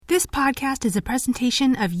This podcast is a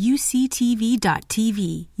presentation of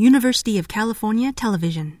UCTV.tv, University of California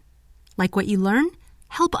Television. Like what you learn?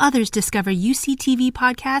 Help others discover UCTV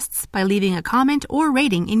podcasts by leaving a comment or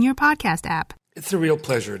rating in your podcast app. It's a real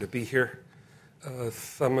pleasure to be here.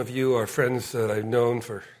 Some of you are friends that I've known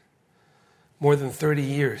for more than 30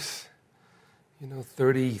 years.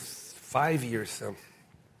 35 years some,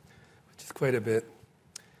 which is quite a bit.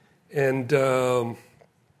 And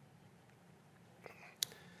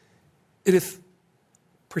it is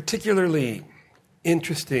particularly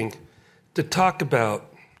interesting to talk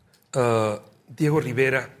about Diego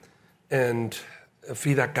Rivera and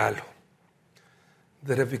Frida Kahlo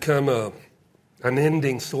that have become an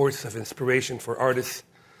unending source of inspiration for artists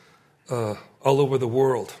all over the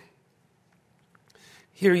world.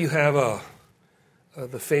 Here you have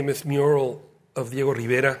the famous mural of Diego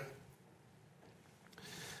Rivera,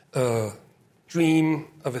 Dream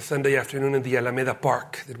of a Sunday Afternoon in the Alameda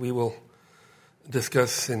Park, that we will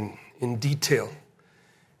discuss in detail,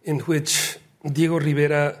 in which Diego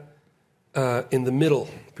Rivera, in the middle,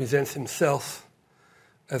 presents himself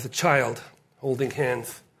as a child holding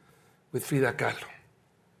hands with Frida Kahlo.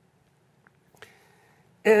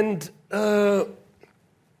 And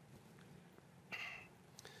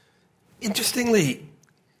interestingly,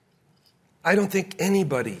 I don't think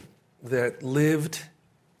anybody that lived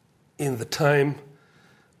in the time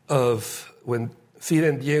of when Frida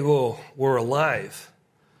and Diego were alive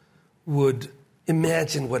would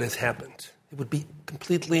imagine what has happened. It would be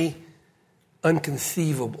completely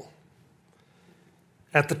unconceivable.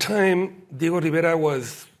 At the time, Diego Rivera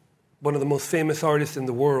was one of the most famous artists in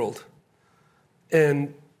the world.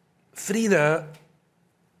 And Frida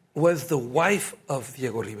was the wife of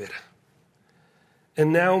Diego Rivera.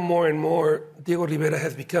 And now, more and more, Diego Rivera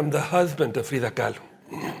has become the husband of Frida Kahlo.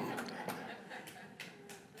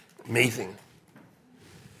 Amazing.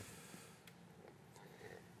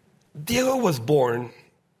 Diego was born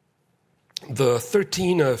the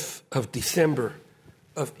 13th of December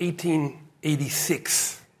of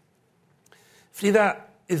 1886. Frida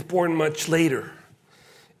is born much later,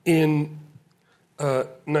 in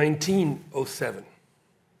 1907.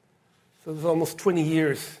 So it's almost 20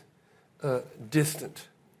 years distant.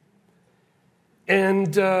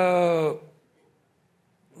 And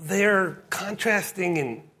they're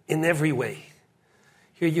contrasting in every way.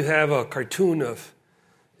 Here you have a cartoon of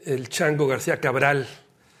El Chango Garcia Cabral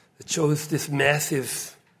that shows this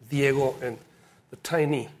massive Diego and the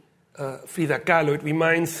tiny Frida Kahlo. It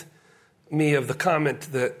reminds me of the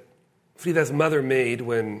comment that Frida's mother made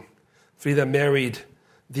when Frida married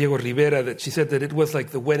Diego Rivera, that she said that it was like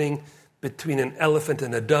the wedding between an elephant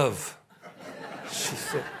and a dove. She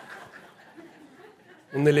said,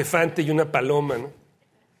 un elefante y una paloma, ¿no?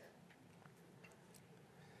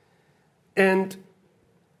 And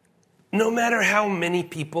no matter how many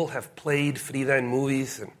people have played Frida in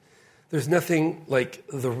movies, and there's nothing like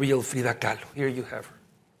the real Frida Kahlo. Here you have her.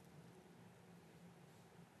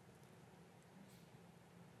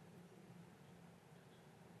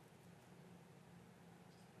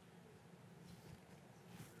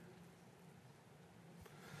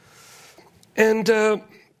 And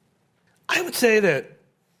I would say that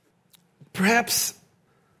perhaps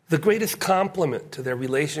the greatest compliment to their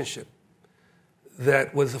relationship,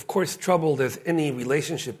 that was, of course, troubled as any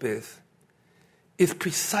relationship is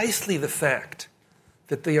precisely the fact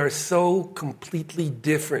that they are so completely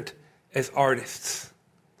different as artists.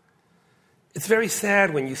 It's very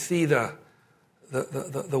sad when you see the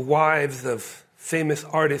wives of famous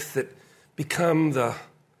artists that become the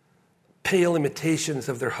pale imitations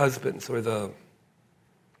of their husbands, or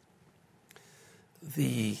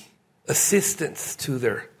the assistants to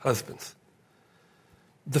their husbands.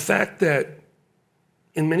 The fact that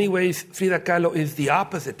in many ways Frida Kahlo is the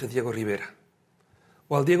opposite to Diego Rivera.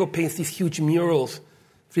 While Diego paints these huge murals,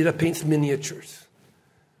 Frida paints miniatures.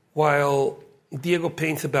 While Diego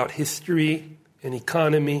paints about history and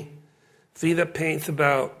economy, Frida paints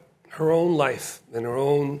about her own life and her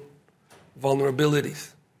own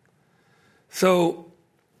vulnerabilities. So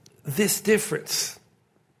this difference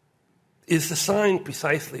is the sign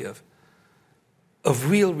precisely of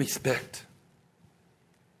real respect.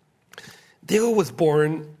 Diego was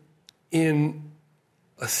born in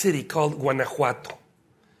a city called Guanajuato.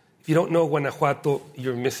 If you don't know Guanajuato,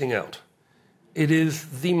 you're missing out. It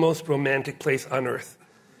is the most romantic place on earth.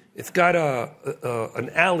 It's got an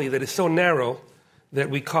alley that is so narrow that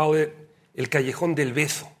we call it El Callejón del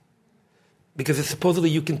Beso, because it's supposedly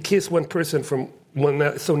you can kiss one person from one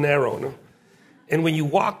that's so narrow. No? And when you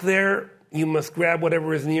walk there, you must grab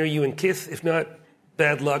whatever is near you and kiss. If not,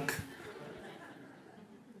 bad luck.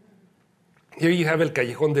 Here you have El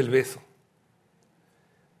Callejón del Beso.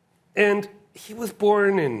 And he was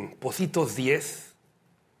born in Pocitos 10.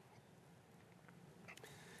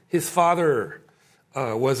 His father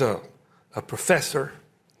was a professor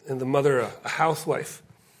and the mother a housewife.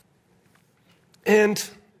 And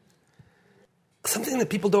something that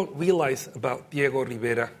people don't realize about Diego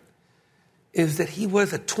Rivera is that he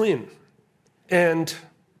was a twin. And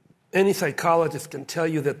any psychologist can tell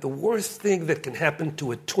you that the worst thing that can happen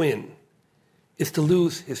to a twin is to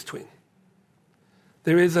lose his twin.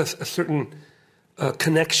 There is a certain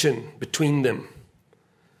connection between them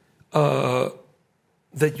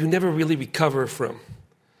that you never really recover from.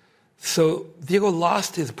 So Diego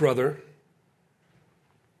lost his brother,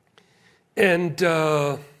 and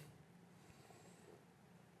that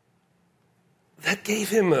gave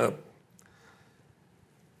him a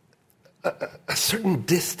certain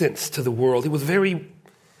distance to the world. He was very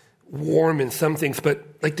warm in some things, but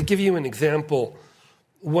like to give you an example,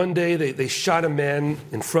 one day they shot a man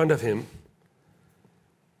in front of him,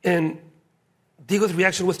 and Diego's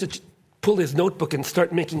reaction was to pull his notebook and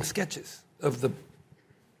start making sketches of the...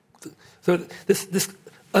 So this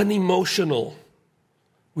unemotional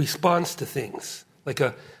response to things, like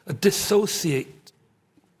a dissociate,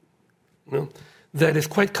 that is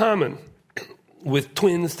quite common with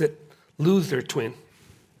twins that lose their twin.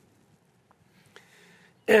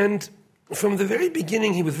 And from the very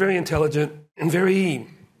beginning, he was very intelligent and very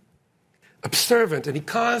observant, and he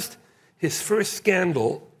caused his first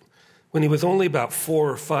scandal when he was only about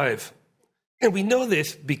 4 or 5. And we know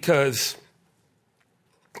this because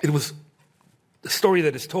it was the story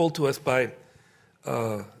that is told to us by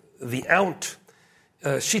the aunt.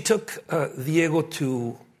 She took Diego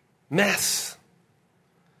to Mass.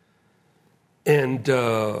 And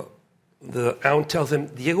the aunt tells him,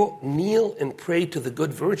 Diego, kneel and pray to the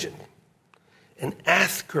good Virgin and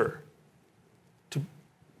ask her to,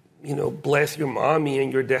 bless your mommy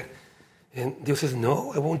and your dad. And Diego says,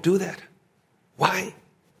 no, I won't do that. Why?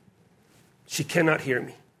 She cannot hear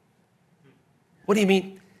me. What do you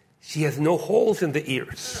mean? She has no holes in the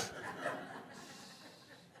ears.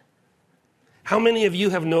 How many of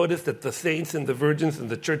you have noticed that the saints and the virgins and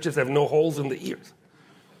the churches have no holes in the ears?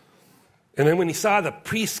 And then when he saw the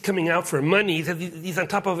priests coming out for money, he said, he's on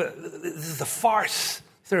top of it. This is a farce.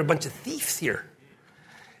 There are a bunch of thieves here.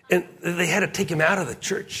 And they had to take him out of the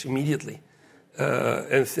church immediately.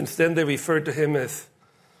 And since then, they referred to him as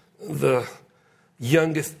the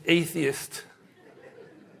youngest atheist.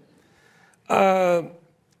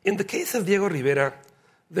 In the case of Diego Rivera,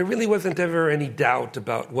 there really wasn't ever any doubt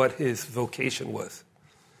about what his vocation was.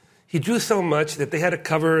 He drew so much that they had to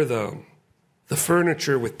cover the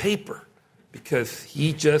furniture with paper because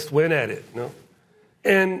he just went at it,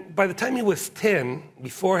 And by the time he was 10,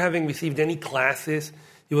 before having received any classes,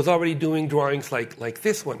 he was already doing drawings like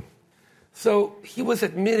this one. So he was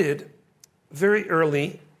admitted very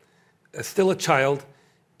early, still a child,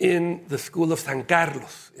 in the school of San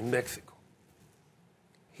Carlos in Mexico.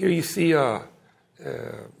 Here you see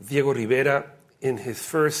Diego Rivera in his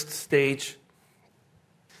first stage,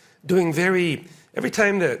 doing every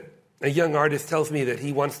time that a young artist tells me that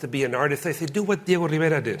he wants to be an artist, I say, do what Diego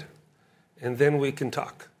Rivera did, and then we can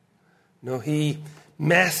talk. He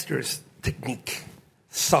masters technique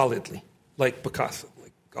solidly, like Picasso,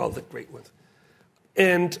 like all the great ones.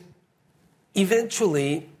 And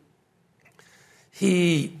eventually,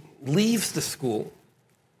 he leaves the school,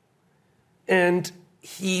 and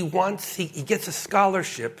he gets a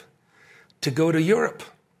scholarship to go to Europe.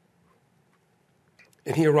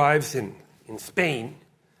 And he arrives in Spain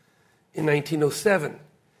in 1907.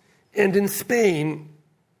 And in Spain,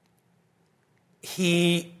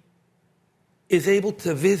 he is able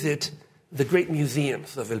to visit the great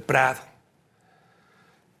museums of El Prado.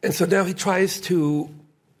 And so now he tries to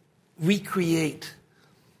recreate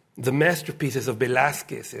the masterpieces of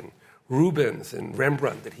Velázquez and Rubens and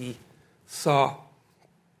Rembrandt that he saw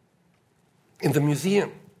in the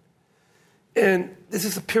museum. And this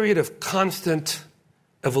is a period of constant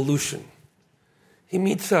evolution. He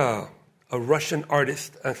meets a Russian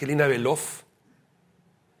artist, Angelina Belov,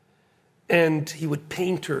 and he would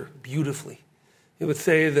paint her beautifully. He would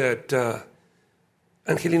say that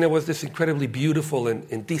Angelina was this incredibly beautiful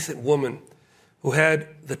and decent woman who had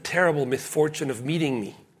the terrible misfortune of meeting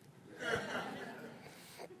me.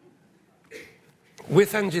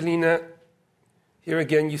 With Angelina, here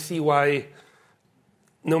again you see why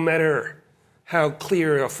no matter how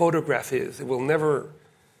clear a photograph is, it will never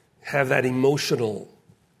have that emotional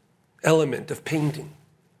element of painting.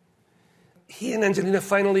 He and Angelina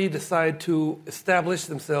finally decide to establish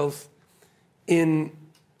themselves in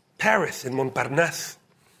Paris, in Montparnasse.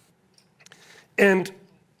 And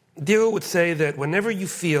Diego would say that whenever you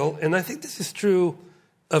feel, and I think this is true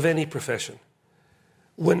of any profession,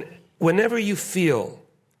 whenever you feel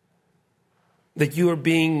that you are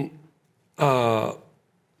being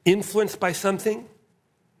influenced by something,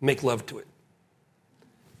 make love to it.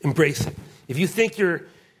 Embrace it. If you think you're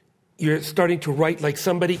starting to write like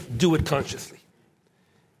somebody, do it consciously.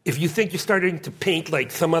 If you think you're starting to paint like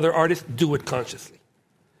some other artist, do it consciously.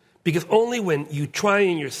 Because only when you try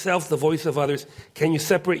in yourself the voice of others can you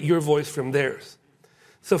separate your voice from theirs.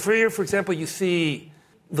 So here, for example, you see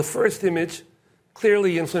the first image,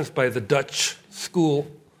 clearly influenced by the Dutch school,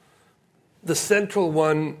 the central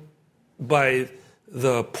one by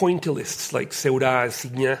the pointillists like Seurat,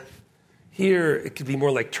 Signet. Here, it could be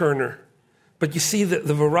more like Turner. But you see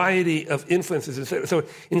the variety of influences. So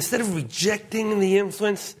instead of rejecting the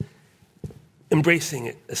influence, embracing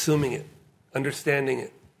it, assuming it, understanding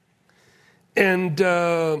it. And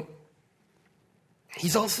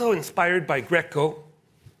he's also inspired by Greco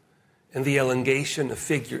and the elongation of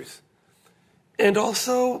figures. And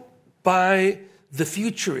also by the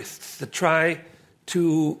futurists that try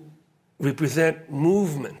to represent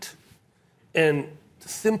movement and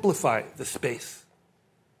simplify the space.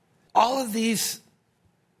 All of these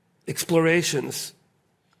explorations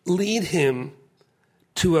lead him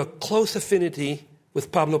to a close affinity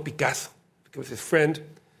with Pablo Picasso, because he was his friend,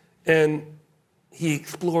 and he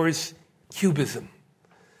explores Cubism.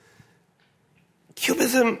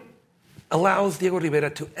 Cubism allows Diego Rivera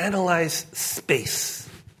to analyze space,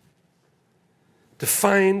 to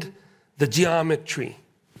find the geometry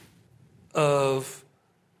of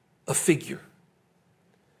a figure.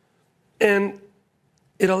 And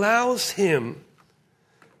it allows him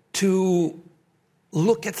to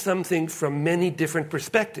look at something from many different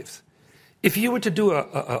perspectives. If you were to do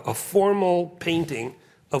a formal painting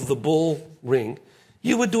of the bull ring,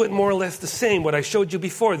 you would do it more or less the same. What I showed you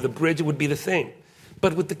before, the bridge would be the same.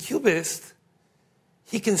 But with the cubist,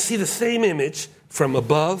 he can see the same image from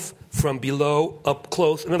above, from below, up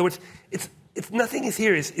close. In other words, it's nothing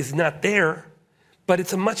is not there, but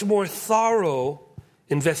it's a much more thorough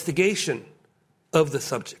investigation of the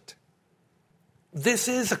subject. This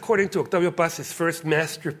is, according to Octavio Paz, his first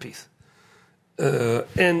masterpiece.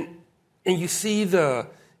 And you see the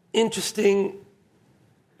interesting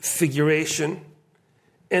figuration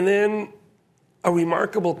and then a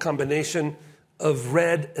remarkable combination of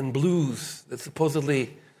red and blues that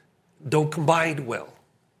supposedly don't combine well.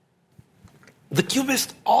 The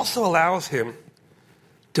cubist also allows him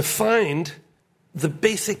to find the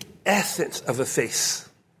basic essence of a face.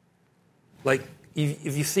 Like,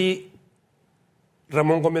 if you see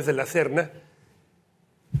Ramón Gómez de la Serna,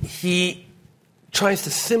 he tries to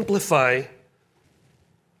simplify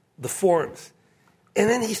the forms. And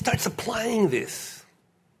then he starts applying this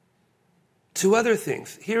to other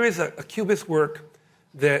things. Here is a cubist work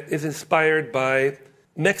that is inspired by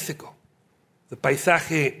Mexico, the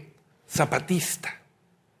Paisaje Zapatista.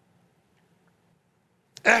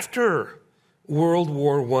 After World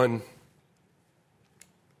War I,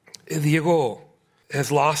 Diego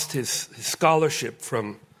has lost his scholarship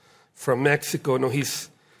from Mexico. No, he's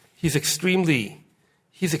extremely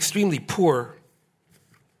poor,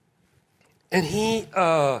 and he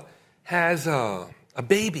has a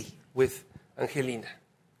baby with Angelina.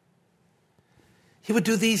 He would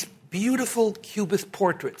do these beautiful cubist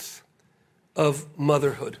portraits of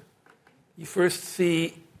motherhood. You first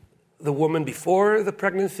see the woman before the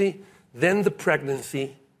pregnancy, then the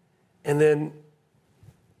pregnancy, and then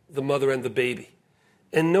the mother and the baby.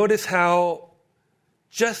 And notice how,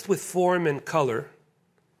 just with form and color,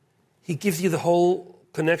 he gives you the whole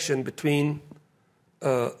connection between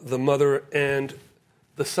the mother and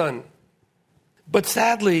the son. But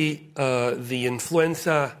sadly, the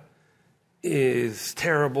influenza is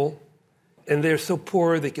terrible, and they're so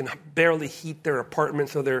poor they can barely heat their apartment,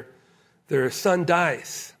 so their son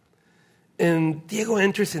dies. And Diego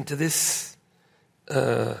enters into this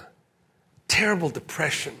terrible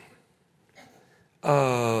depression.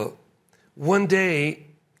 One day,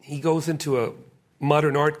 he goes into a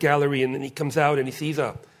modern art gallery, and then he comes out and he sees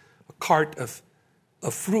a cart of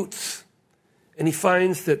fruits. And he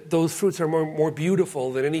finds that those fruits are more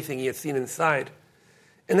beautiful than anything he had seen inside.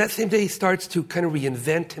 And that same day, he starts to kind of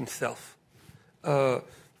reinvent himself,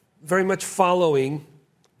 very much following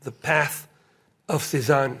the path of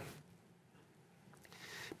Cézanne.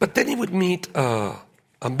 But then he would meet a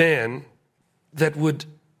man that would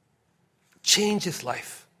change his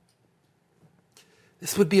life.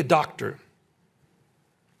 This would be a doctor,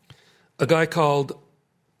 a guy called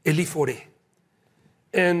Élie Forêt.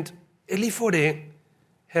 And Élie Forêt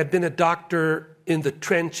had been a doctor in the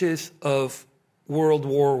trenches of World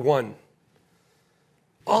War I.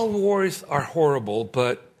 All wars are horrible,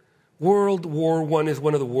 but World War I is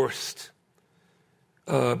one of the worst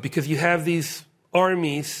because you have these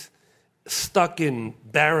armies stuck in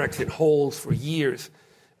barracks in holes for years,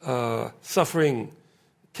 suffering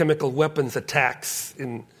chemical weapons attacks,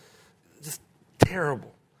 and just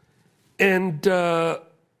terrible. And Elie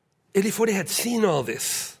Forêt had seen all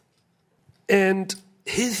this, and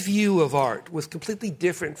his view of art was completely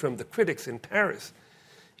different from the critics in Paris.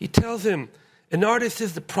 He tells him, an artist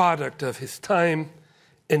is the product of his time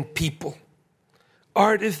and people.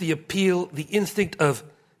 Art is the appeal, the instinct of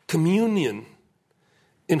communion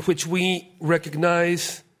in which we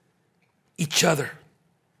recognize each other.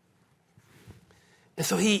 And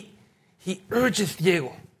so he urges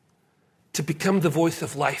Diego to become the voice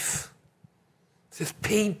of life. He says,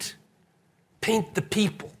 paint the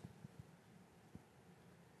people.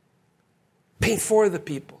 Paint for the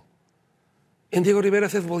people. And Diego Rivera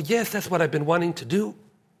says, well, yes, that's what I've been wanting to do.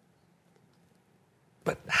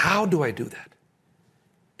 But how do I do that?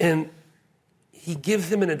 And he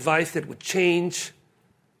gives him an advice that would change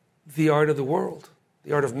the art of the world,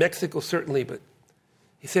 the art of Mexico certainly, but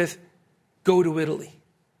he says, go to Italy,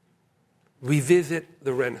 revisit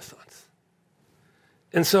the Renaissance.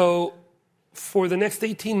 And so for the next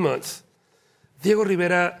 18 months, Diego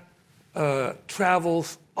Rivera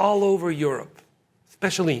travels all over Europe,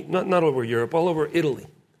 especially, not over Europe, all over Italy.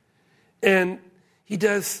 And he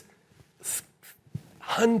does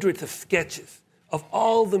hundreds of sketches of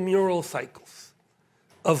all the mural cycles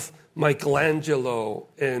of Michelangelo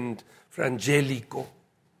and Frangelico.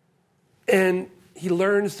 And he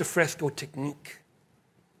learns the fresco technique.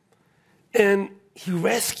 And he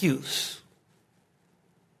rescues.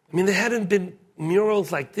 I mean, there hadn't been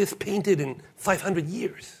murals like this painted in 500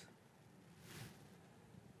 years.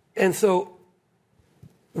 And so,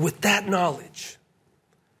 with that knowledge,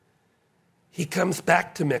 he comes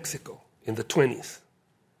back to Mexico in the 20s,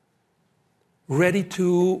 ready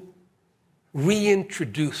to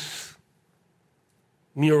reintroduce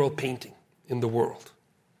mural painting in the world.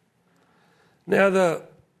 Now,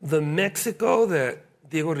 the Mexico that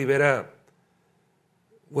Diego Rivera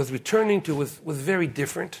was returning to was very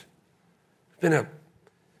different. It's been a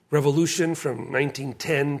revolution from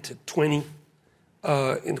 1910 to 20,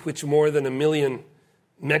 in which more than 1 million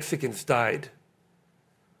Mexicans died.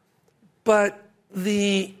 But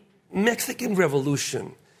the Mexican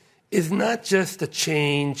Revolution is not just a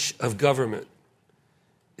change of government.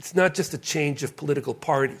 It's not just a change of political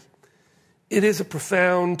party. It is a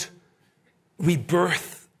profound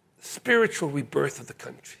rebirth, spiritual rebirth of the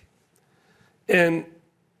country. And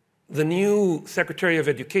the new Secretary of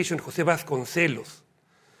Education, José Vasconcelos,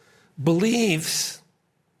 believes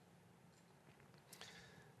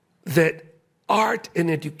that art and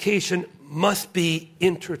education must be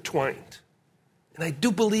intertwined. And I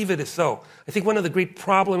do believe it is so. I think one of the great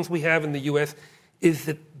problems we have in the U.S. is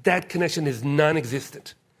that that connection is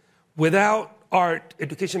non-existent. Without art,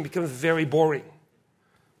 education becomes very boring.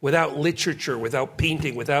 Without literature, without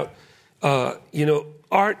painting, without,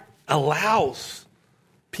 art allows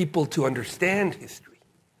people to understand history,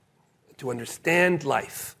 to understand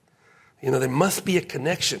life. There must be a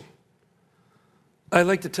connection. I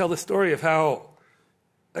like to tell the story of how,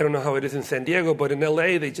 I don't know how it is in San Diego, but in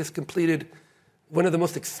LA, they just completed one of the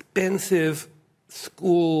most expensive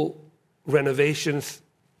school renovations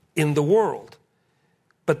in the world.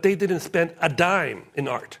 But they didn't spend a dime in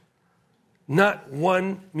art. Not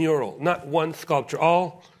one mural, not one sculpture,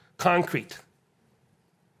 all concrete.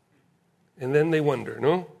 And then they wonder,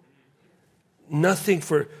 no? Nothing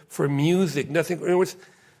for music, nothing. In other words,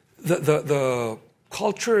 the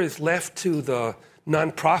culture is left to the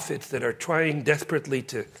nonprofits that are trying desperately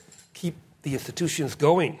to keep the institutions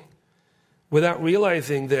going without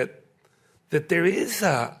realizing that there is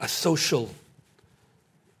a social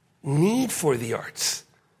need for the arts.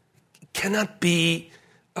 It cannot be,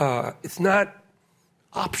 it's not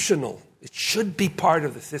optional. It should be part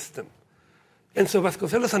of the system. And so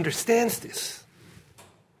Vasconcelos understands this.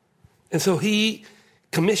 And so he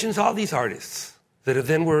commissions all these artists that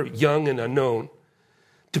then were young and unknown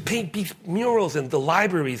to paint these murals in the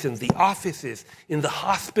libraries, in the offices, in the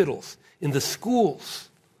hospitals, in the schools,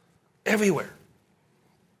 everywhere.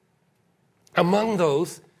 Among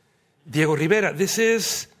those, Diego Rivera. This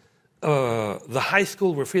is the high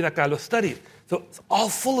school where Frida Kahlo studied. So it's all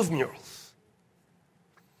full of murals.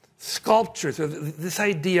 Sculptures, this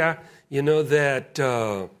idea, that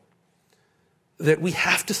we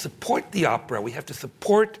have to support the opera, we have to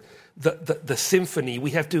support the symphony,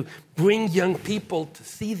 we have to bring young people to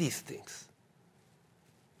see these things.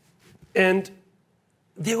 And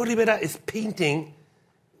Diego Rivera is painting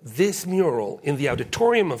this mural in the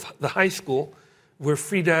auditorium of the high school where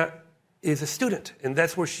Frida is a student, and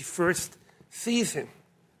that's where she first sees him.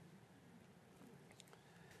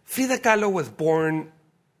 Frida Kahlo was born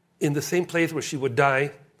in the same place where she would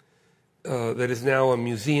die, that is now a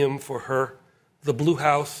museum for her, the Blue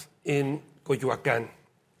House in Coyoacán.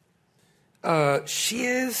 She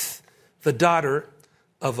is the daughter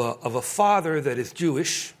of a father that is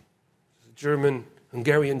Jewish, a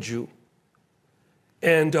German-Hungarian Jew,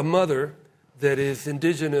 and a mother that is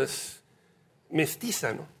indigenous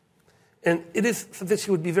mestiza. No? And it is something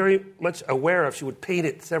she would be very much aware of. She would paint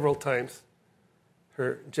it several times,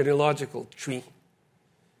 her genealogical tree.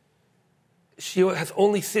 She has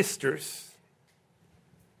only sisters.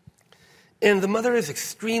 And the mother is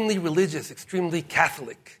extremely religious, extremely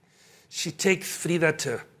Catholic. She takes Frida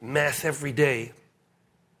to Mass every day.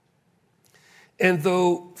 And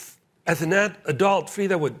though, as an adult,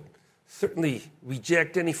 Frida would certainly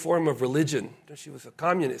reject any form of religion, she was a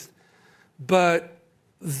communist, but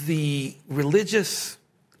the religious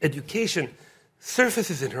education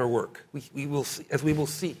surfaces in her work, we will see, as we will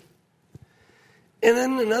see. And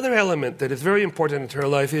then another element that is very important in her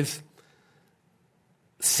life is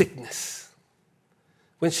sickness.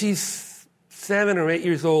 When she's 7 or 8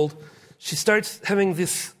 years old, she starts having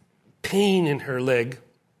this pain in her leg,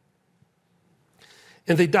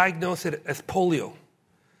 and they diagnose it as polio.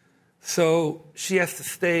 So she has to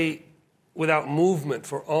stay without movement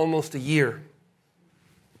for almost a year.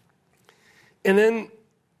 And then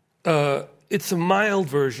it's a mild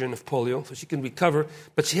version of polio, so she can recover,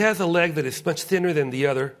 but she has a leg that is much thinner than the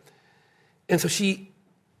other. And so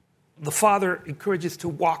the father encourages to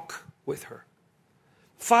walk with her.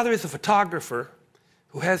 Father is a photographer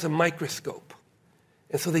who has a microscope.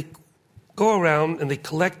 And so they go around and they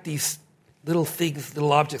collect these little things,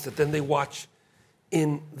 little objects that then they watch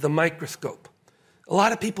in the microscope. A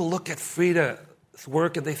lot of people look at Frida's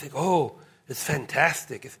work and they think, oh, it's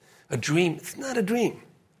fantastic, it's a dream. It's not a dream.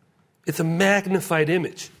 It's a magnified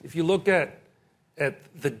image. If you look at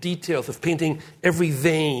the details of painting every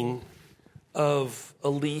vein of a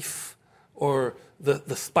leaf or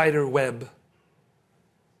the spider web,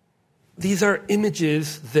 these are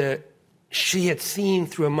images that she had seen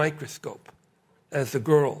through a microscope as a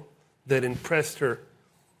girl that impressed her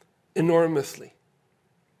enormously.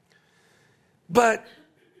 But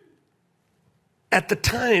at the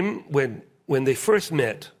time when they first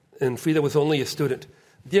met, and Frida was only a student,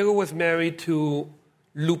 Diego was married to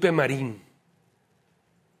Lupe Marin,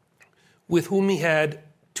 with whom he had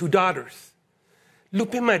 2 daughters.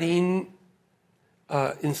 Lupe Marin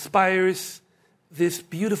inspires this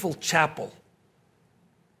beautiful chapel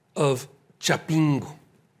of Chapingo.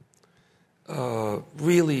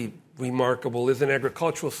 Really remarkable. There's an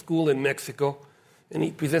agricultural school in Mexico, and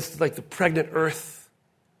he presents like the pregnant earth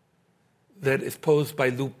that is posed by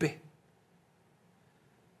Lupe.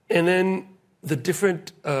 And then the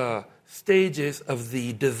different stages of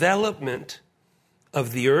the development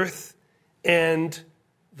of the earth and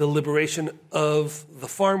the liberation of the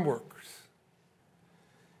farm workers.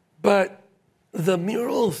 But the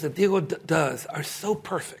murals that Diego does are so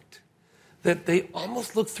perfect that they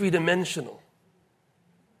almost look three-dimensional,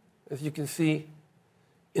 as you can see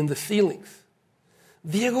in the ceilings.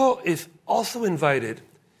 Diego is also invited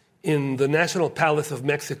in the National Palace of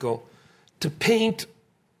Mexico to paint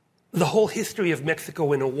the whole history of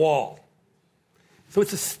Mexico in a wall. So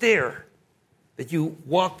it's a stair that you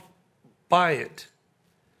walk by it.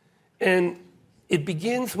 And it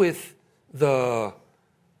begins with the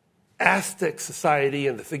Aztec society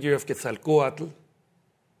and the figure of Quetzalcoatl.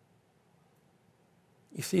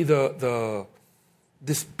 You see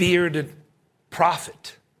this bearded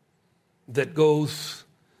prophet that goes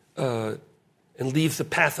and leaves the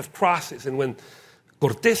path of crosses. And when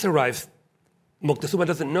Cortés arrives, Moctezuma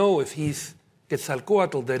doesn't know if he's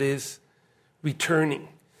Quetzalcoatl that is returning.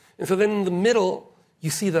 And so then in the middle, you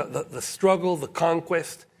see the struggle, the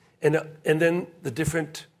conquest, and then the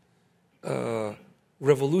different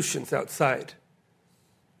revolutions outside.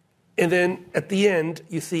 And then at the end,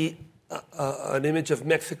 you see an image of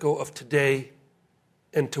Mexico of today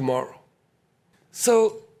and tomorrow.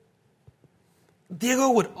 So Diego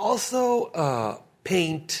would also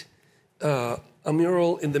paint a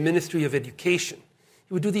mural in the Ministry of Education.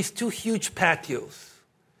 He would do these 2 huge patios,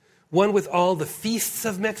 one with all the feasts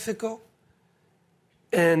of Mexico,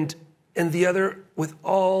 and the other with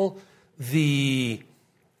all the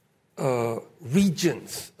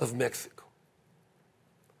regions of Mexico.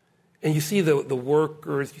 And you see the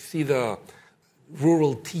workers, you see the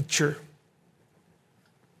rural teacher.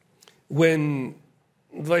 When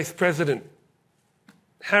Vice President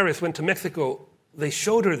Harris went to Mexico, they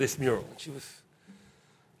showed her this mural, and she was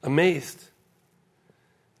amazed.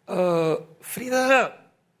 Frida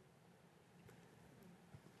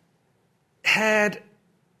had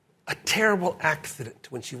a terrible accident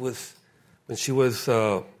when she was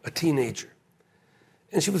a teenager,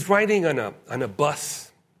 and she was riding on a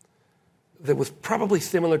bus that was probably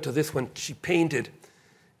similar to this one she painted,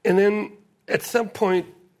 and then at some point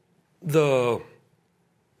the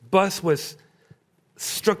bus was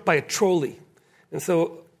struck by a trolley, and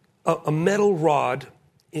so a metal rod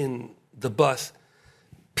in the bus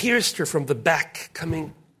pierced her from the back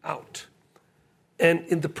coming out, and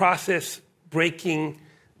in the process breaking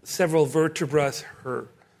several vertebrae,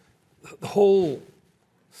 the whole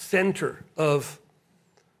center of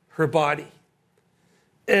her body.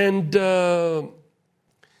 And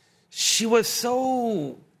she was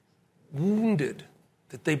so wounded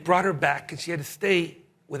that they brought her back and she had to stay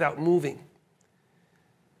without moving.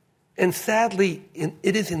 And sadly,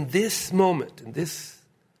 it is in this moment, in this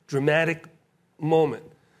dramatic moment,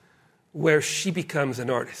 where she becomes an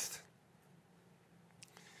artist.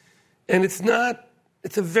 And it's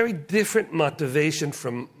a very different motivation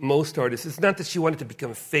from most artists. It's not that she wanted to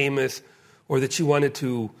become famous or that she wanted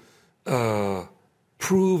to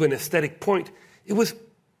prove an aesthetic point. It was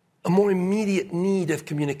a more immediate need of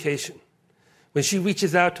communication. When she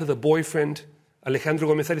reaches out to the boyfriend, Alejandro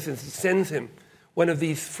Gómez Arias, and sends him one of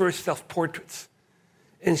these first self-portraits.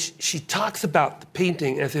 And she talks about the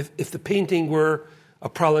painting as if the painting were a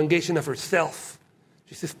prolongation of herself.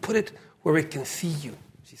 She says, put it where it can see you,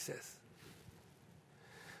 she says.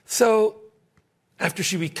 So, after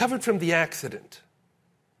she recovered from the accident,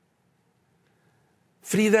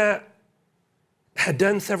 Frida had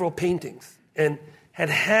done several paintings and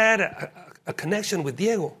had a connection with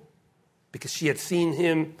Diego because she had seen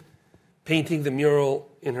him painting the mural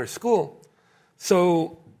in her school.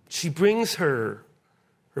 So she brings her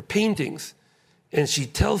paintings and she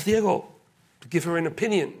tells Diego to give her an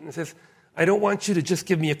opinion and says, I don't want you to just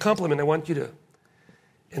give me a compliment, I want you to...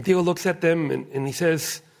 And Diego looks at them and he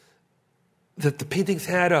says that the paintings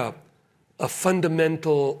had a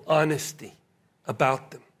fundamental honesty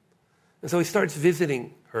about them. And so he starts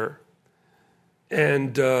visiting her.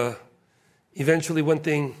 And eventually one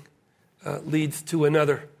thing leads to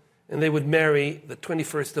another. And they would marry the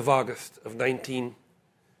 21st of August of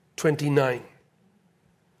 1929.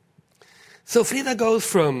 So Frida goes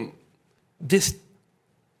from this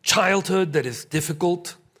childhood that is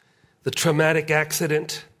difficult, the traumatic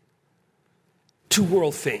accident, to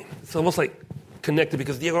world fame. It's almost like connected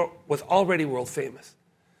because Diego was already world famous.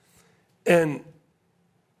 And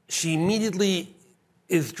she immediately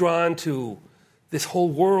is drawn to this whole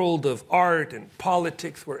world of art and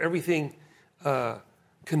politics where everything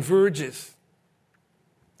converges.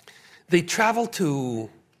 They travel to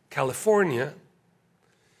California,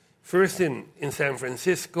 first in San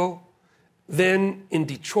Francisco, then in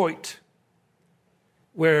Detroit,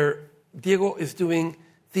 where Diego is doing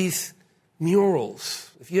these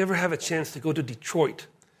murals. If you ever have a chance to go to Detroit,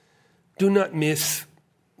 do not miss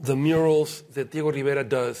the murals that Diego Rivera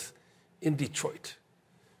does in Detroit,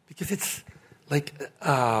 because it's like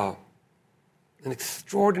an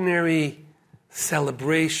extraordinary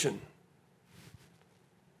celebration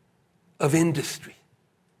of industry.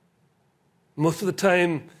 Most of the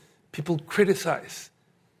time, people criticize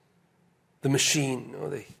the machine.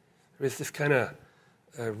 There is this kind of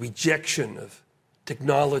rejection of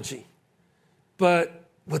technology. But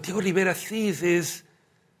what Diego Rivera sees is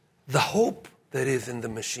the hope that is in the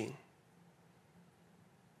machine,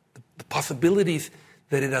 the possibilities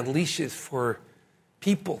that it unleashes for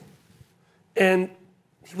people. And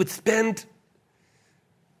he would spend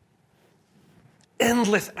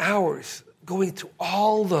endless hours going to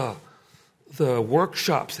all the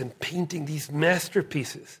workshops and painting these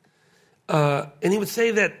masterpieces. And he would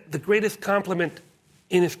say that the greatest compliment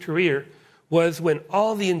in his career was when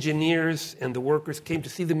all the engineers and the workers came to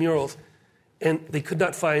see the murals and they could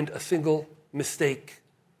not find a single mistake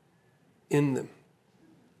in them.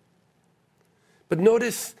 But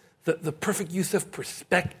notice the perfect use of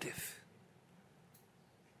perspective.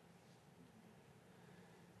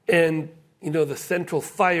 And, the central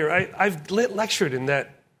fire. I've lectured in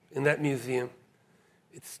that museum.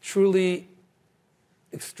 It's truly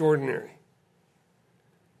extraordinary.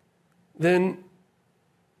 Then,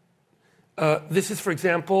 this is, for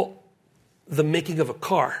example, the making of a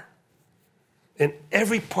car. And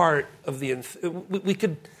every part of we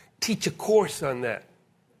could teach a course on that,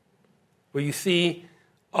 where you see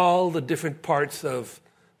all the different parts of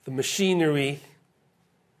the machinery,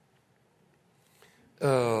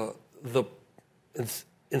 the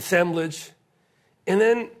assemblage, And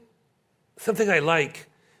then something I like,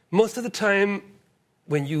 most of the time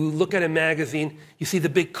when you look at a magazine, you see the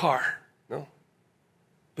big car, no?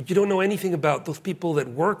 But you don't know anything about those people that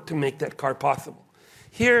work to make that car possible.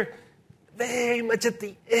 Here, very much at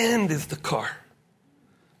the end is the car.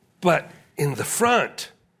 But in the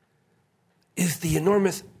front is the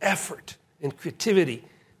enormous effort and creativity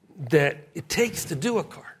that it takes to do a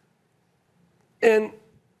car. And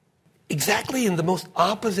exactly in the most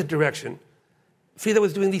opposite direction, Frida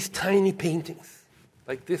was doing these tiny paintings,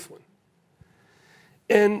 like this one.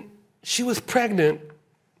 And she was pregnant,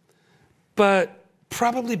 but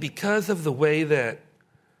probably because of the way that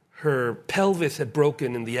her pelvis had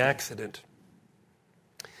broken in the accident,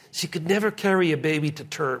 she could never carry a baby to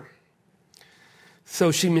term.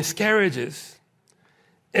 So she miscarriages,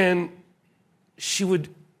 and she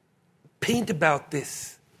would paint about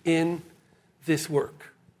this in this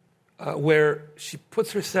work, where she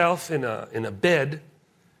puts herself in a bed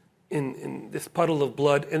in this puddle of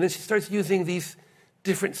blood, and then she starts using these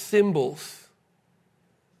different symbols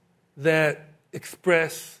that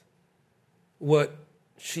express what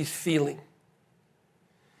she's feeling.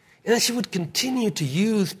 And then she would continue to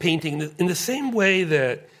use painting in the same way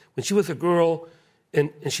that when she was a girl and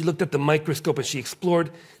she looked at the microscope and she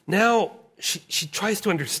explored, now she tries to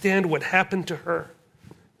understand what happened to her.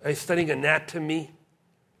 Studying anatomy.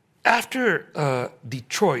 After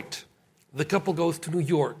Detroit, the couple goes to New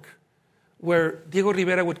York, where Diego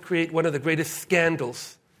Rivera would create one of the greatest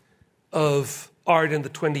scandals of art in the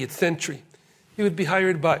 20th century. He would be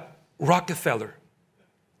hired by Rockefeller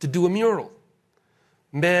to do a mural,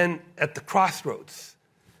 Man at the Crossroads.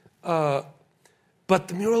 But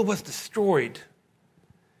the mural was destroyed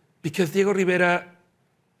because Diego Rivera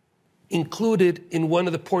included in one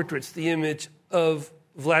of the portraits the image of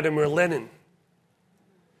Vladimir Lenin.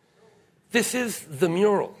 This is the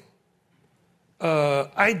mural.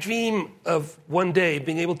 I dream of one day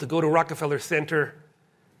being able to go to Rockefeller Center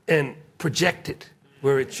and project it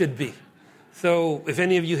where it should be. So if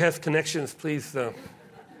any of you have connections, please.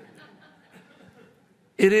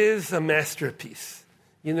 It is a masterpiece.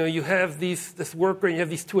 You know, you have this work where you have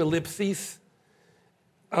these two ellipses.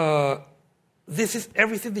 This is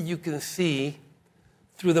everything that you can see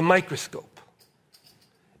through the microscope.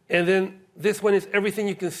 And then this one is everything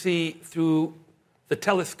you can see through the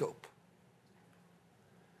telescope.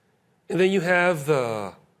 And then you have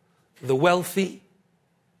the wealthy,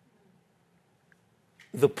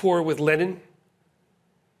 the poor with Lenin.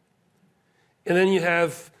 And then you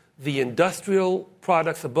have the industrial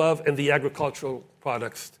products above and the agricultural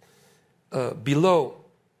products below.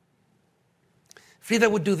 Frida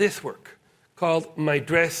would do this work called My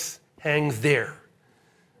Dress Hangs There.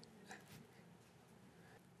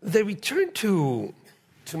 They returned to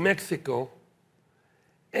Mexico,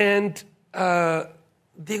 and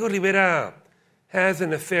Diego Rivera has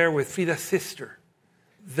an affair with Frida's sister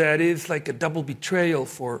that is like a double betrayal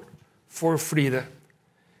for Frida.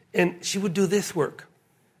 And she would do this work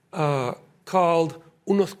called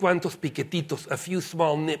Unos Cuantos Piquetitos, a few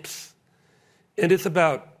small nips. And it's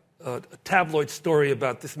about a tabloid story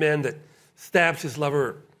about this man that stabs his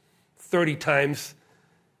lover 30 times,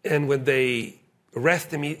 and when they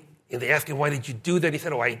arrest him, and they ask him, why did you do that? He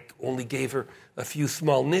said, I only gave her a few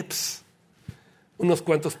small nips. Unos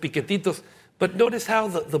cuantos piquetitos. But notice how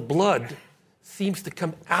the blood seems to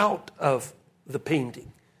come out of the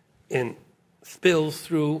painting and spills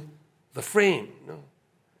through the frame,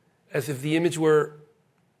 as if the image were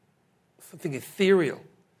something ethereal.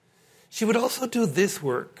 She would also do this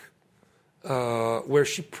work where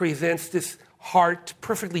she presents this heart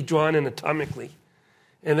perfectly drawn anatomically,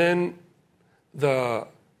 and then the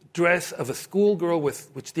dress of a schoolgirl with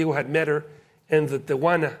which Diego had met her, and the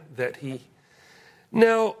Tehuana that he...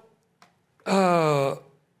 Now,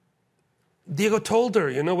 Diego told her,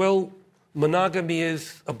 monogamy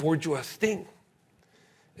is a bourgeois thing.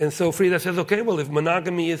 And so Frida says, okay, well, if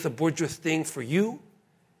monogamy is a bourgeois thing for you,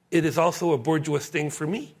 it is also a bourgeois thing for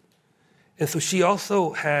me. And so she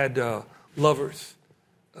also had lovers.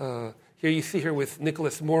 Here you see her with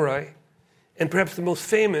Nicholas Moray, and perhaps the most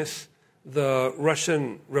famous, the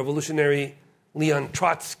Russian revolutionary Leon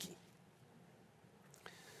Trotsky.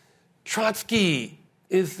 Trotsky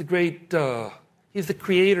is he's the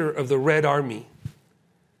creator of the Red Army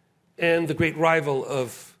and the great rival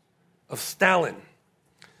of Stalin.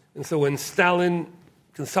 And so when Stalin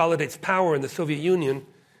consolidates power in the Soviet Union,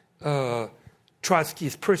 Trotsky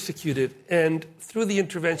is persecuted, and through the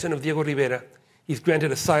intervention of Diego Rivera, he's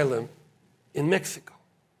granted asylum in Mexico.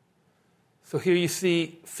 So here you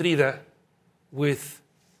see Frida with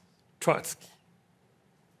Trotsky.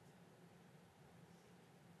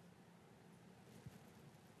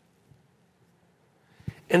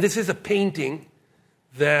 And this is a painting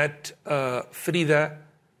that Frida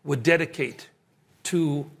would dedicate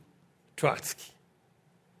to Trotsky.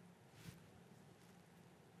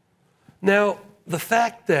 Now, the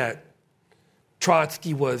fact that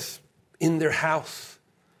Trotsky was in their house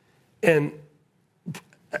and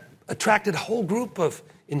attracted a whole group of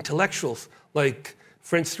intellectuals like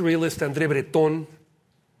French surrealist André Breton,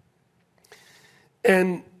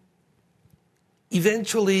 and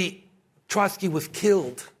eventually Trotsky was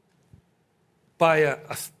killed by a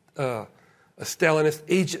Stalinist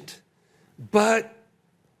agent. But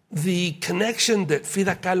the connection that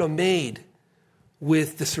Frida Kahlo made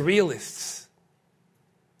with the surrealists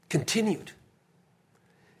continued.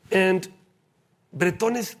 And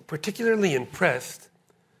Breton is particularly impressed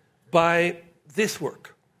by this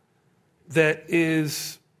work that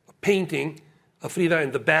is a painting of Frida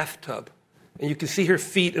in the bathtub. And you can see her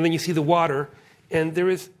feet, and then you see the water, and there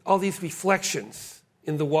is all these reflections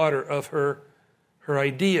in the water of her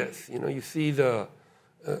ideas. You know, you see the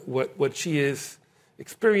what she is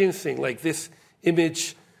experiencing, like this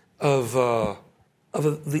image of the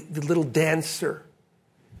little dancer,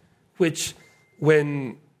 which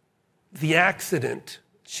when the accident,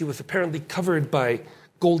 she was apparently covered by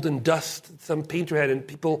golden dust some painter had, and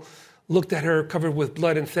people looked at her covered with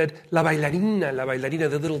blood and said, la bailarina,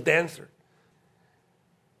 the little dancer.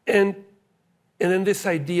 And then this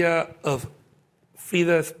idea of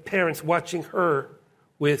Frida's parents watching her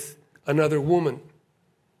with another woman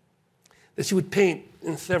that she would paint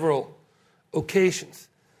in several occasions.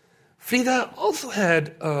 Frida also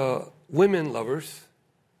had women lovers.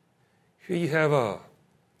 Here you have a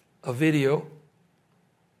video.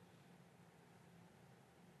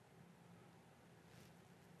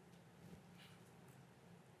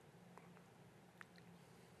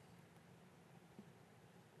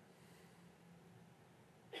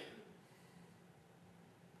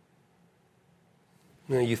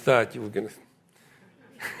 No, you thought you were going to.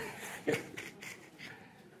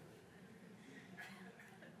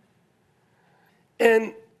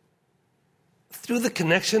 And through the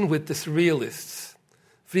connection with the surrealists,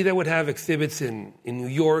 Frida would have exhibits in New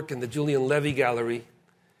York in the Julian Levy Gallery,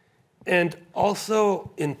 and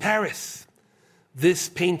also in Paris. This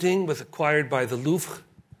painting was acquired by the Louvre,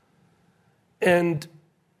 and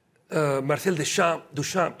Marcel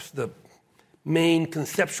Duchamp, the main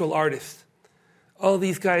conceptual artist, all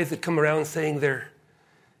these guys that come around saying they're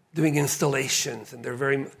doing installations and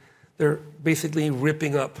they're basically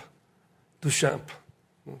ripping up Duchamp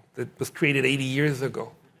that was created 80 years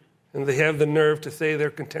ago. And they have the nerve to say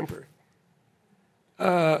they're contemporary.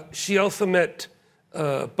 She also met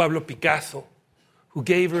Pablo Picasso, who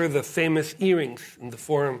gave her the famous earrings in the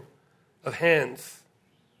form of hands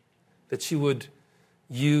that she would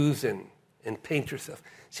use and paint herself.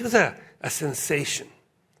 She was a sensation.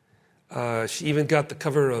 She even got the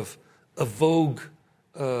cover of a Vogue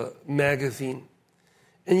magazine.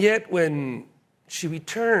 And yet when she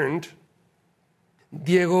returned,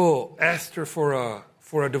 Diego asked her for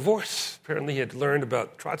a divorce. Apparently he had learned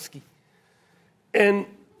about Trotsky. And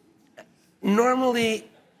normally,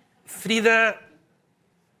 Frida,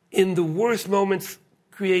 in the worst moments,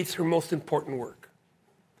 creates her most important work.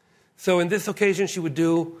 So in this occasion, she would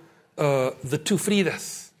do the two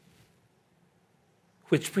Fridas,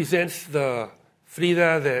 which presents the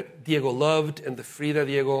Frida that Diego loved and the Frida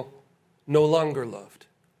Diego no longer loved.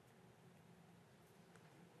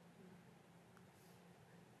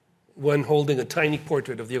 One holding a tiny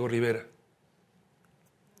portrait of Diego Rivera.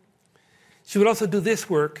 She would also do this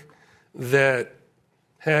work that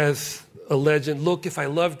has a legend. Look, if I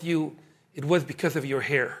loved you, it was because of your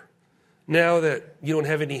hair. Now that you don't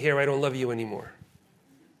have any hair, I don't love you anymore.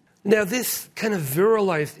 Now, this kind of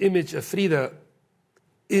virilized image of Frida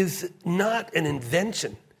is not an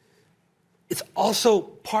invention. It's also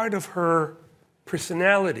part of her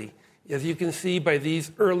personality, as you can see by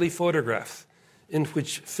these early photographs, in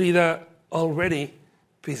which Frida already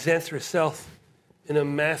presents herself in a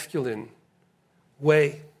masculine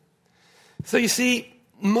way. So you see,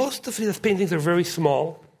 most of Frida's paintings are very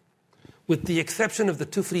small, with the exception of the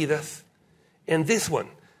two Fridas, and this one,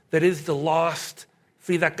 that is the lost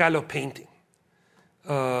Frida Kahlo painting.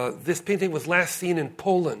 This painting was last seen in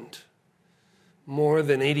Poland more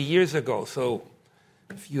than 80 years ago, so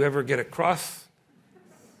if you ever get across,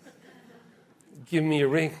 give me a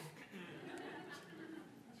ring.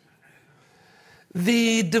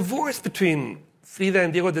 The divorce between Frida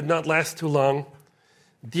and Diego did not last too long.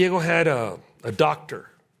 Diego had a doctor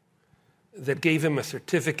that gave him a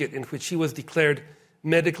certificate in which he was declared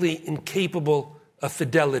medically incapable of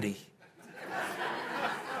fidelity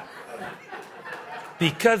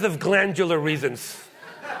because of glandular reasons.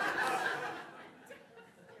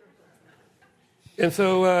 And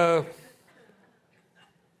so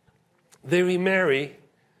they remarry,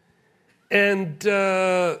 and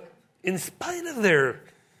in spite of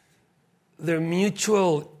their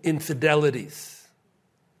mutual infidelities,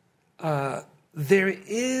 there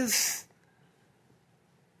is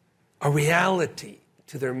a reality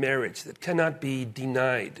to their marriage that cannot be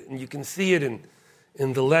denied. And you can see it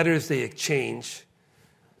in the letters they exchange.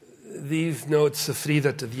 These notes of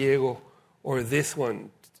Frida to Diego, or this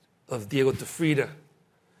one of Diego to Frida.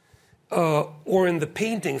 Or in the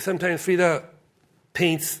painting, sometimes Frida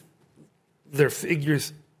paints their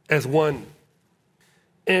figures as one.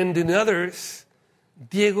 And in others,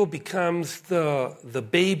 Diego becomes the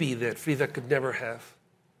baby that Frida could never have.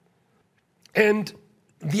 And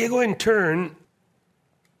Diego, in turn,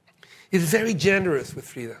 is very generous with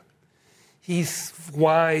Frida. He's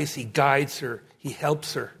wise, he guides her, he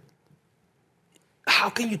helps her. How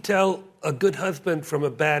can you tell a good husband from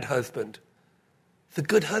a bad husband? The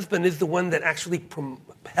good husband is the one that actually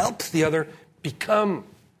helps the other become,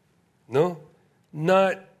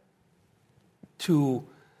 not to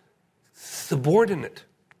subordinate.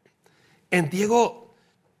 And Diego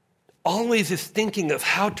always is thinking of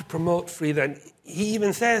how to promote Frida. And he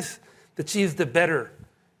even says that she's the better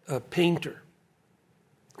painter.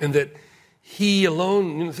 And that he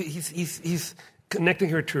alone, he's connecting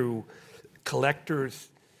her to collectors,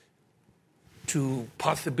 to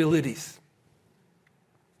possibilities.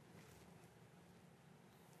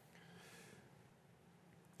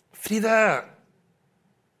 Frida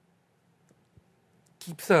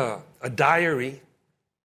keeps a diary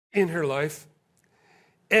in her life.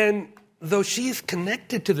 And though she's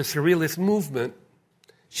connected to the Surrealist movement,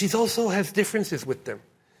 she also has differences with them.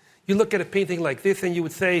 You look at a painting like this and you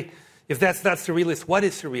would say, if that's not Surrealist, what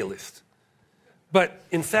is Surrealist? But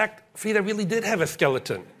in fact, Frida really did have a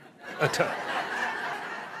skeleton.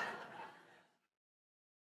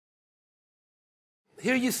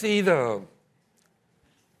 Here you see the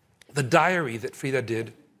diary that Frida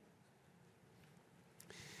did.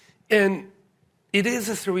 And it is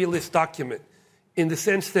a Surrealist document in the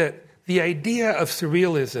sense that the idea of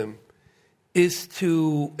Surrealism is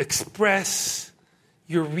to express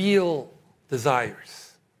your real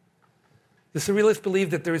desires. The Surrealists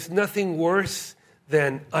believe that there is nothing worse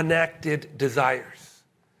than unacted desires,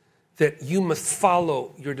 that you must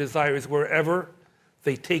follow your desires wherever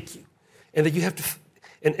they take you, and that you have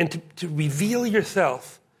to reveal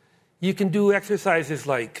yourself. You can do exercises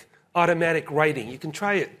like automatic writing. You can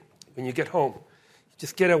try it when you get home. You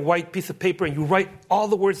just get a white piece of paper and you write all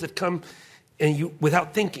the words that come and you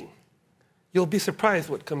without thinking. You'll be surprised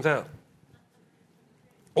what comes out.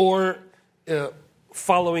 Or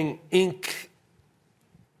following ink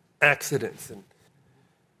accidents.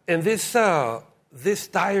 And this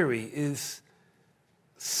diary is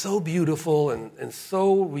so beautiful and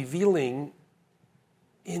so revealing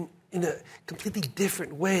in a completely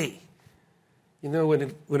different way. You know, when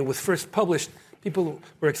it was first published, people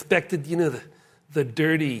were expected, the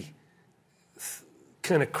dirty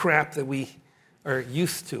kind of crap that we are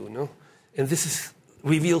used to, And this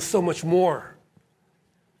reveals so much more.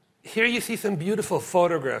 Here you see some beautiful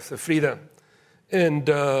photographs of Frida. And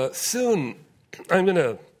soon,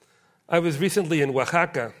 I was recently in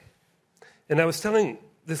Oaxaca, and I was telling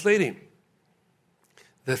this lady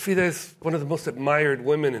that Frida is one of the most admired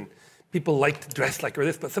women, and people like to dress like her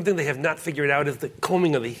this, but something they have not figured out is the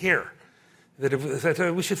combing of the hair.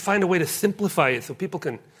 That we should find a way to simplify it so people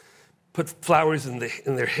can put flowers in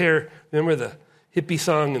their hair. Remember the hippie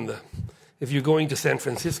song if you're going to San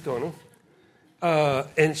Francisco, no?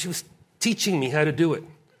 And she was teaching me how to do it.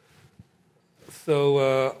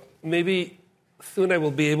 So maybe soon I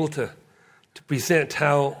will be able to present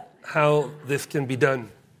how this can be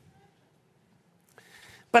done.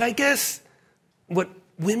 But I guess what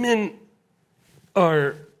women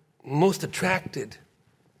are most attracted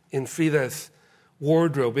in Frida's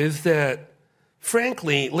wardrobe is that,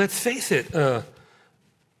 frankly, let's face it,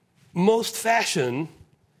 most fashion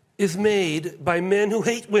is made by men who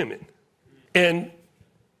hate women. And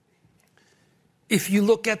if you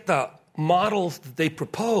look at the models that they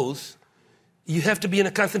propose, you have to be in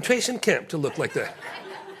a concentration camp to look like that.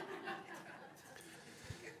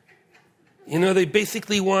 They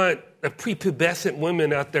basically want a prepubescent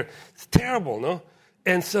woman out there. It's terrible, no?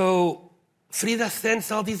 And so Frida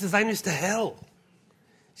sends all these designers to hell.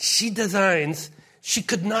 She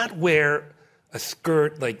could not wear a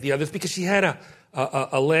skirt like the others because she had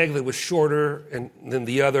a leg that was shorter than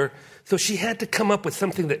the other. So she had to come up with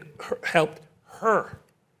something that helped her.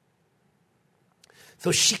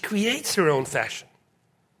 So she creates her own fashion.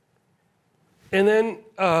 And then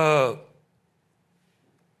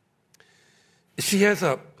She has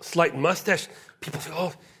a slight mustache. People say,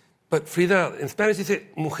 oh, but Frida, in Spanish, dice,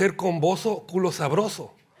 mujer con bozo, culo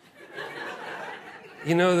sabroso.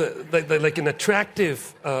 You know, like an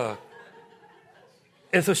attractive...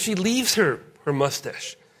 and so she leaves her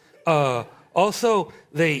mustache. Also,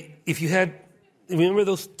 if you had, remember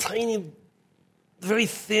those tiny, very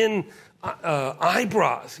thin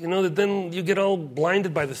eyebrows, you know, that then you get all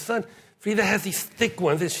blinded by the sun. Frida has these thick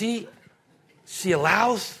ones, and she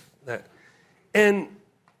allows that. And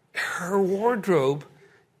her wardrobe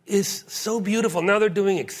is so beautiful. Now they're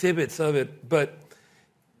doing exhibits of it, but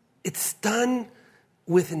it's done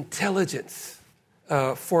with intelligence.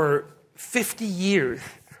 For 50 years,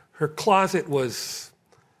 her closet was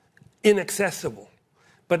inaccessible.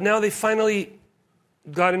 But now they finally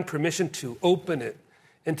gotten permission to open it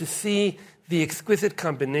and to see the exquisite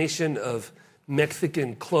combination of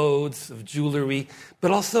Mexican clothes, of jewelry,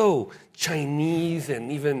 but also Chinese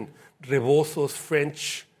and even rebozos,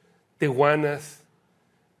 French, tehuanas.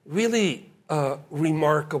 Really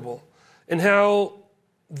remarkable. And how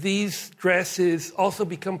these dresses also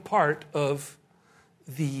become part of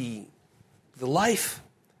the life.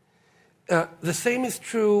 The same is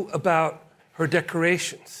true about her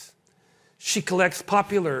decorations. She collects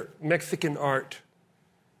popular Mexican art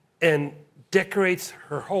and decorates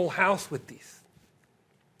her whole house with these.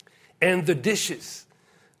 And the dishes.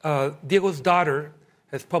 Diego's daughter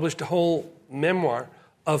has published a whole memoir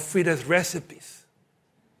of Frida's recipes.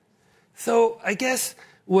 So I guess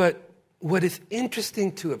what is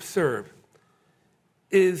interesting to observe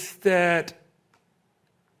is that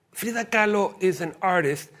Frida Kahlo is an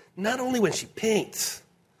artist not only when she paints,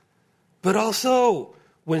 but also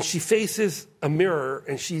when she faces a mirror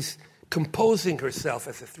and she's composing herself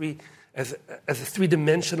as a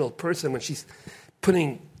three-dimensional person, when she's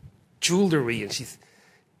putting jewelry and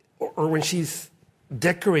or when she's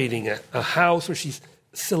decorating a house, or she's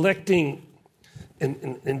selecting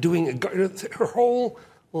and doing a garden. Her whole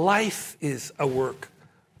life is a work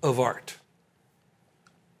of art.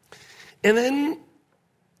 And then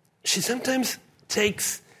she sometimes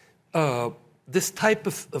takes this type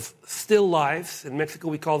of still lives. In Mexico,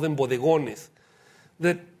 we call them bodegones,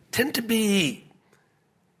 that tend to be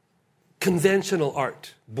conventional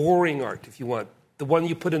art, boring art, if you want. The one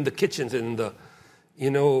you put in the kitchens and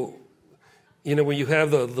when you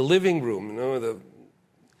have the living room,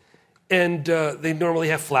 and they normally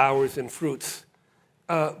have flowers and fruits.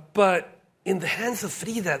 But in the hands of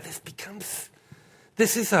Frida,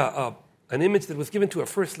 this is an image that was given to a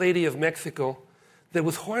first lady of Mexico that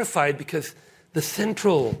was horrified because the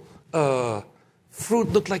central fruit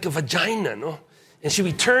looked like a vagina, no? And she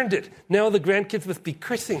returned it. Now the grandkids must be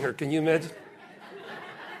cursing her. Can you imagine?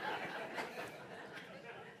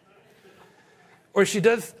 Or she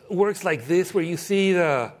does works like this, where you see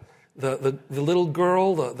the little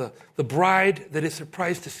girl, the bride that is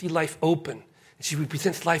surprised to see life open. And she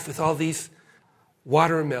represents life with all these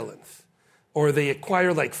watermelons. Or they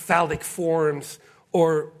acquire like phallic forms.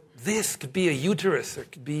 Or this could be a uterus, or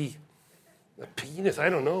it could be a penis, I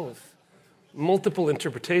don't know. Multiple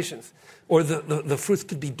interpretations. Or the fruits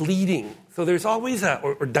could be bleeding. So there's always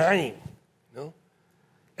or dying. No?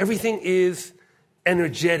 Everything is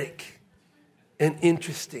energetic and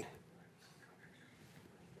interesting.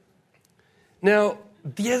 Now,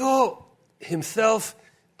 Diego himself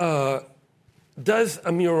does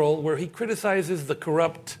a mural where he criticizes the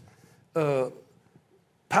corrupt,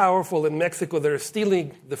 powerful in Mexico that are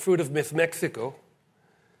stealing the fruit of Miss Mexico.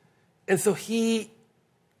 And so he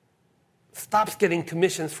stops getting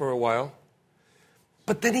commissions for a while,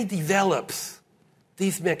 but then he develops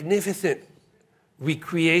these magnificent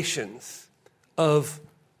recreations of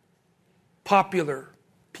popular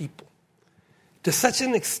people, to such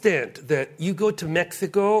an extent that you go to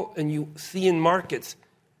Mexico and you see in markets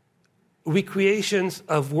recreations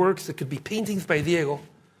of works that could be paintings by Diego,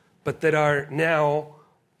 but that are now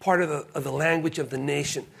part of the language of the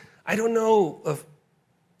nation. I don't know of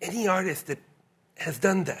any artist that has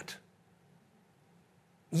done that.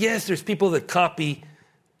 Yes, there's people that copy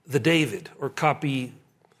the David or copy,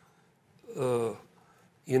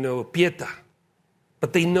 Pieta,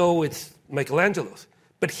 but they know it's Michelangelo's.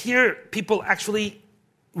 But here, people actually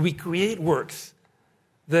recreate works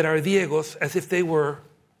that are Diego's as if they were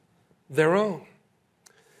their own.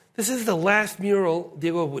 This is the last mural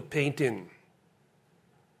Diego would paint in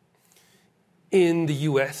the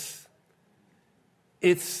U.S.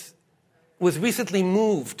 It was recently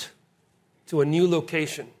moved to a new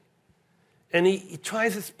location. And he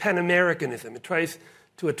tries his Pan-Americanism. He tries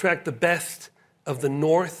to attract the best of the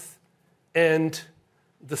North and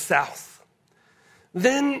the South.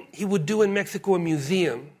 Then he would do in Mexico a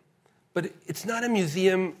museum but it's not a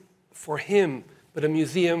museum for him, but a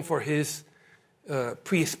museum for his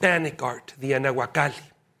pre-Hispanic art, the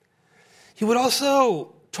Anahuacalli. He would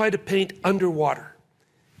also try to paint underwater,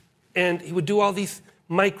 and he would do all these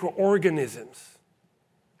microorganisms.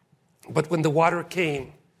 But when the water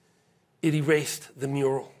came, it erased the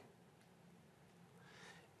mural.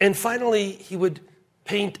 And finally, he would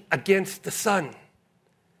paint against the sun.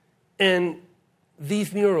 And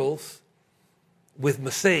these murals, with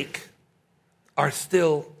mosaic, are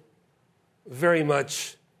still very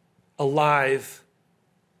much alive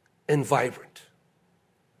and vibrant.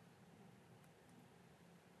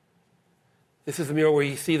 This is a mural where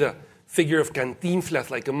you see the figure of Cantinflas,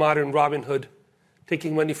 like a modern Robin Hood,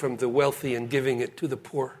 taking money from the wealthy and giving it to the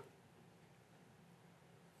poor.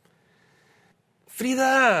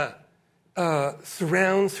 Frida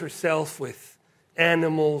surrounds herself with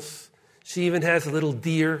animals. She even has a little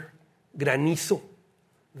deer, Granizo,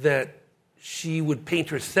 that she would paint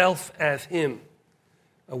herself as him,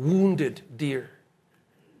 a wounded deer.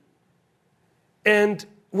 And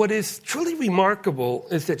what is truly remarkable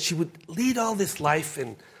is that she would lead all this life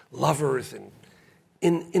in lovers and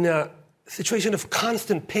in a situation of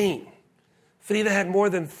constant pain. Frida had more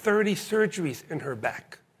than 30 surgeries in her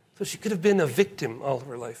back. So she could have been a victim all of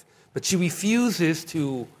her life. But she refuses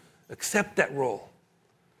to accept that role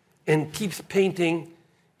and keeps painting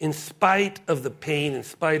in spite of the pain, in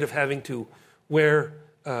spite of having to wear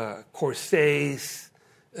corsets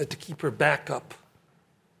to keep her back up.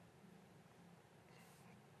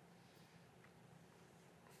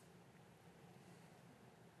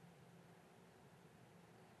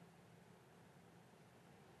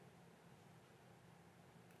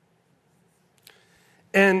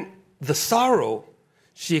 And the sorrow,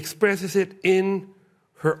 she expresses it in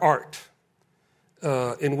her art,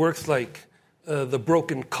 in works like The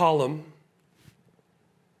Broken Column,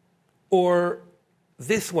 or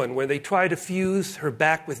this one, where they try to fuse her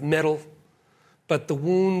back with metal, but the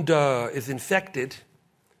wound is infected,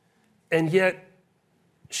 and yet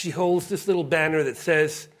she holds this little banner that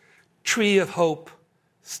says, "Tree of Hope,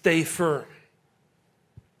 stay firm."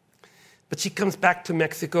 But she comes back to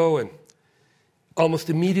Mexico and almost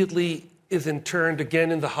immediately is interned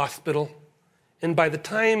again in the hospital. And by the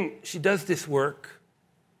time she does this work,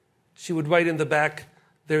 she would write in the back,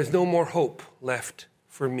 "There's no more hope left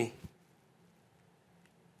for me."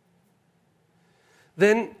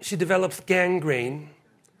 Then she develops gangrene,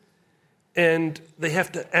 and they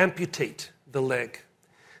have to amputate the leg.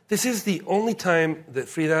 This is the only time that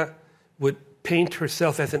Frida would paint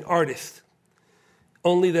herself as an artist,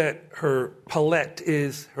 only that her palette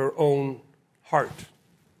is her own heart.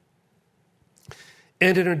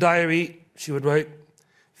 And in her diary, she would write,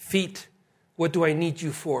 "Feet, what do I need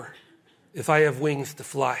you for if I have wings to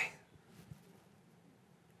fly?"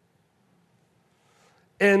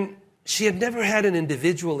 And she had never had an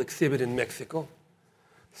individual exhibit in Mexico,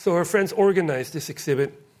 so her friends organized this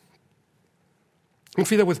exhibit. And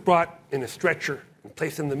Frida was brought in a stretcher and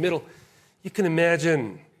placed in the middle. You can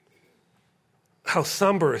imagine how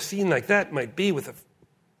somber a scene like that might be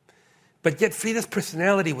but yet Frida's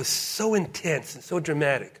personality was so intense and so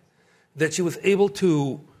dramatic that she was able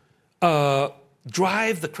to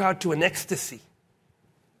drive the crowd to an ecstasy.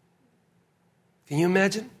 Can you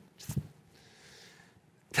imagine? Just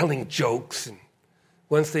telling jokes. And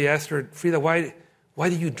once they asked her, "Frida, why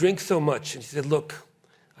do you drink so much?" And she said, "Look,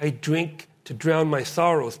 I drink to drown my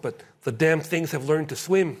sorrows, but the damn things have learned to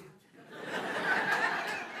swim."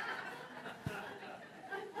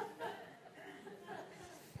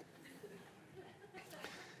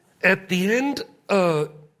 At the end,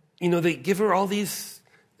 they give her all these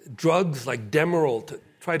drugs like Demerol to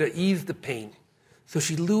try to ease the pain. So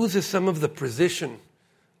she loses some of the precision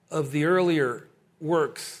of the earlier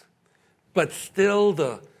works, but still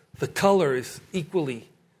the color is equally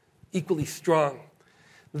strong.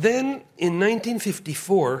 Then in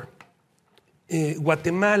 1954,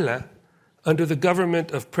 Guatemala, under the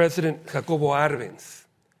government of President Jacobo Arbenz,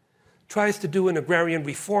 tries to do an agrarian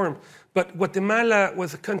reform. But Guatemala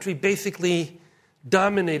was a country basically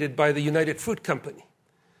dominated by the United Fruit Company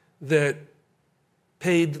that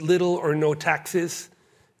paid little or no taxes,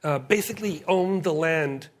 basically owned the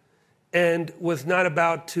land, and was not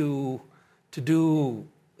about to do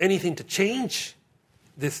anything to change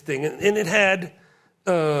this thing. And it had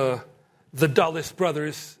the Dulles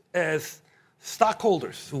brothers as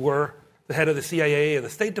stockholders, who were the head of the CIA and the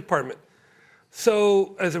State Department.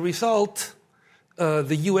 So as a result,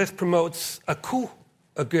 the U.S. promotes a coup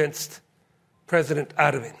against President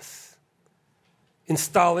Arbenz,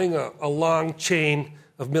 installing a long chain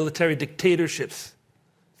of military dictatorships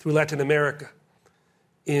through Latin America.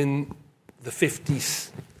 in the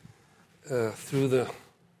 50s through the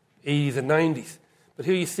 80s and 90s. But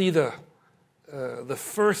here you see the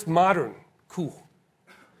first modern coup.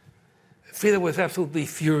 Frida was absolutely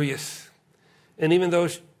furious. And even though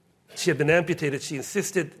she had been amputated, she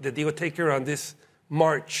insisted that Diego take her on this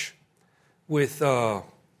march with a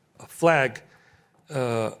flag,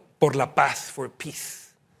 por la paz, for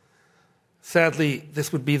peace. Sadly,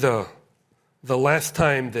 this would be the last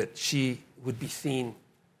time that she would be seen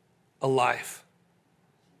alive.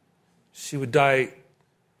 She would die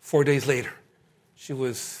 4 days later. She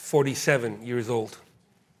was 47 years old.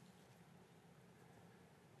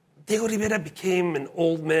 Diego Rivera became an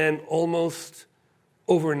old man almost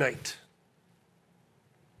overnight.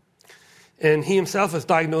 And he himself was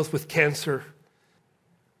diagnosed with cancer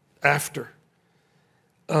after.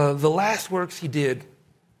 The last works he did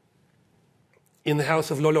in the house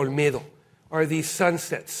of Lola Olmedo are these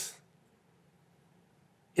sunsets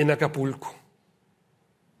in Acapulco.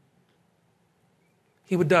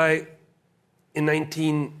 He would die in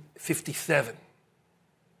 1957.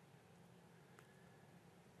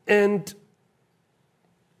 And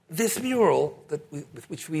this mural with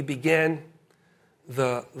which we began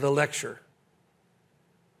the lecture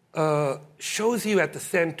shows you at the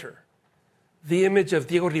center the image of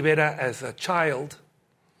Diego Rivera as a child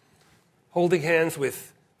holding hands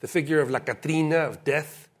with the figure of La Catrina, of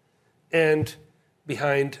death, and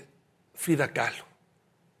behind Frida Kahlo.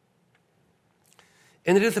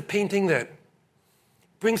 And it is a painting that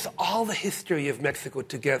brings all the history of Mexico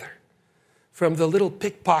together, from the little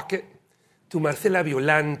pickpocket to Marcela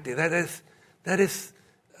Violante. That is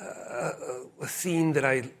a scene that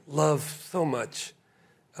I love so much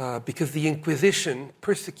because the Inquisition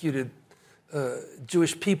persecuted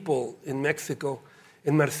Jewish people in Mexico,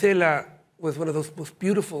 and Marcela was one of those most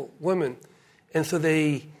beautiful women, and so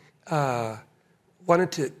they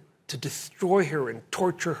wanted to destroy her and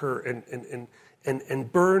torture her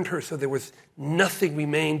and burned her, so there was nothing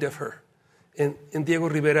remained of her. And Diego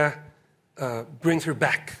Rivera brings her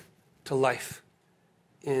back to life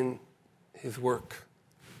in his work.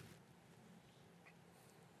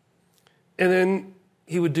 And then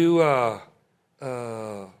he would do a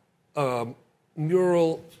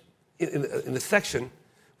mural in the section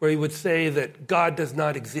where he would say that God does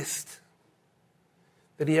not exist,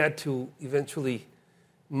 that he had to eventually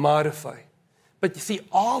modify. But you see,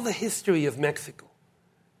 all the history of Mexico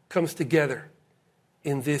comes together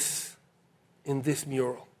in this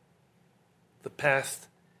mural, the past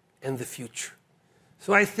and the future.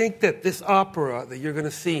 So I think that this opera that you're going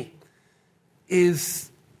to see is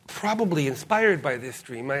probably inspired by this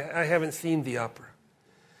dream. I haven't seen the opera.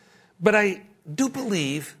 But I do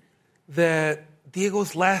believe that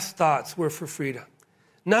Diego's last thoughts were for Frida,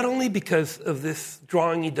 not only because of this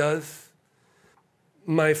drawing he does.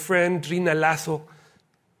 My friend Rina Lasso,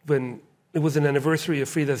 when it was an anniversary of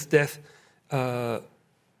Frida's death,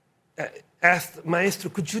 asked Maestro,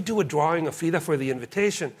 could you do a drawing of Frida for the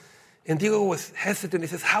invitation? And Diego was hesitant. He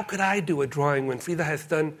says, how could I do a drawing when Frida has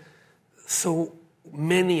done so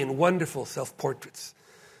many and wonderful self-portraits?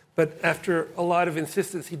 But after a lot of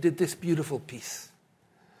insistence, he did this beautiful piece.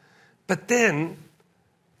 But then,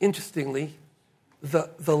 interestingly,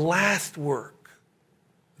 the last work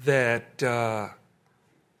that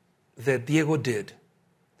Diego did,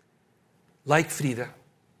 like Frida,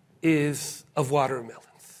 is of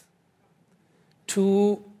watermelons.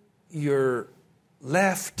 To your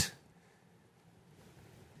left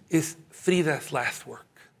is Frida's last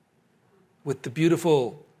work, with the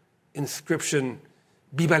beautiful inscription,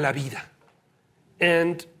 Viva la Vida.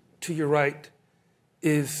 And to your right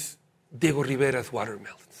is Diego Rivera's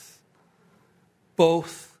watermelons,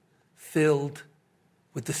 both filled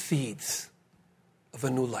with the seeds of a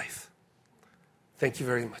new life. Thank you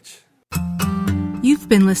very much. You've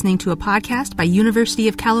been listening to a podcast by University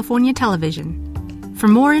of California Television. For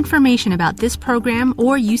more information about this program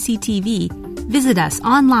or UCTV, visit us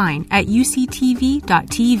online at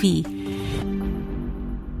uctv.tv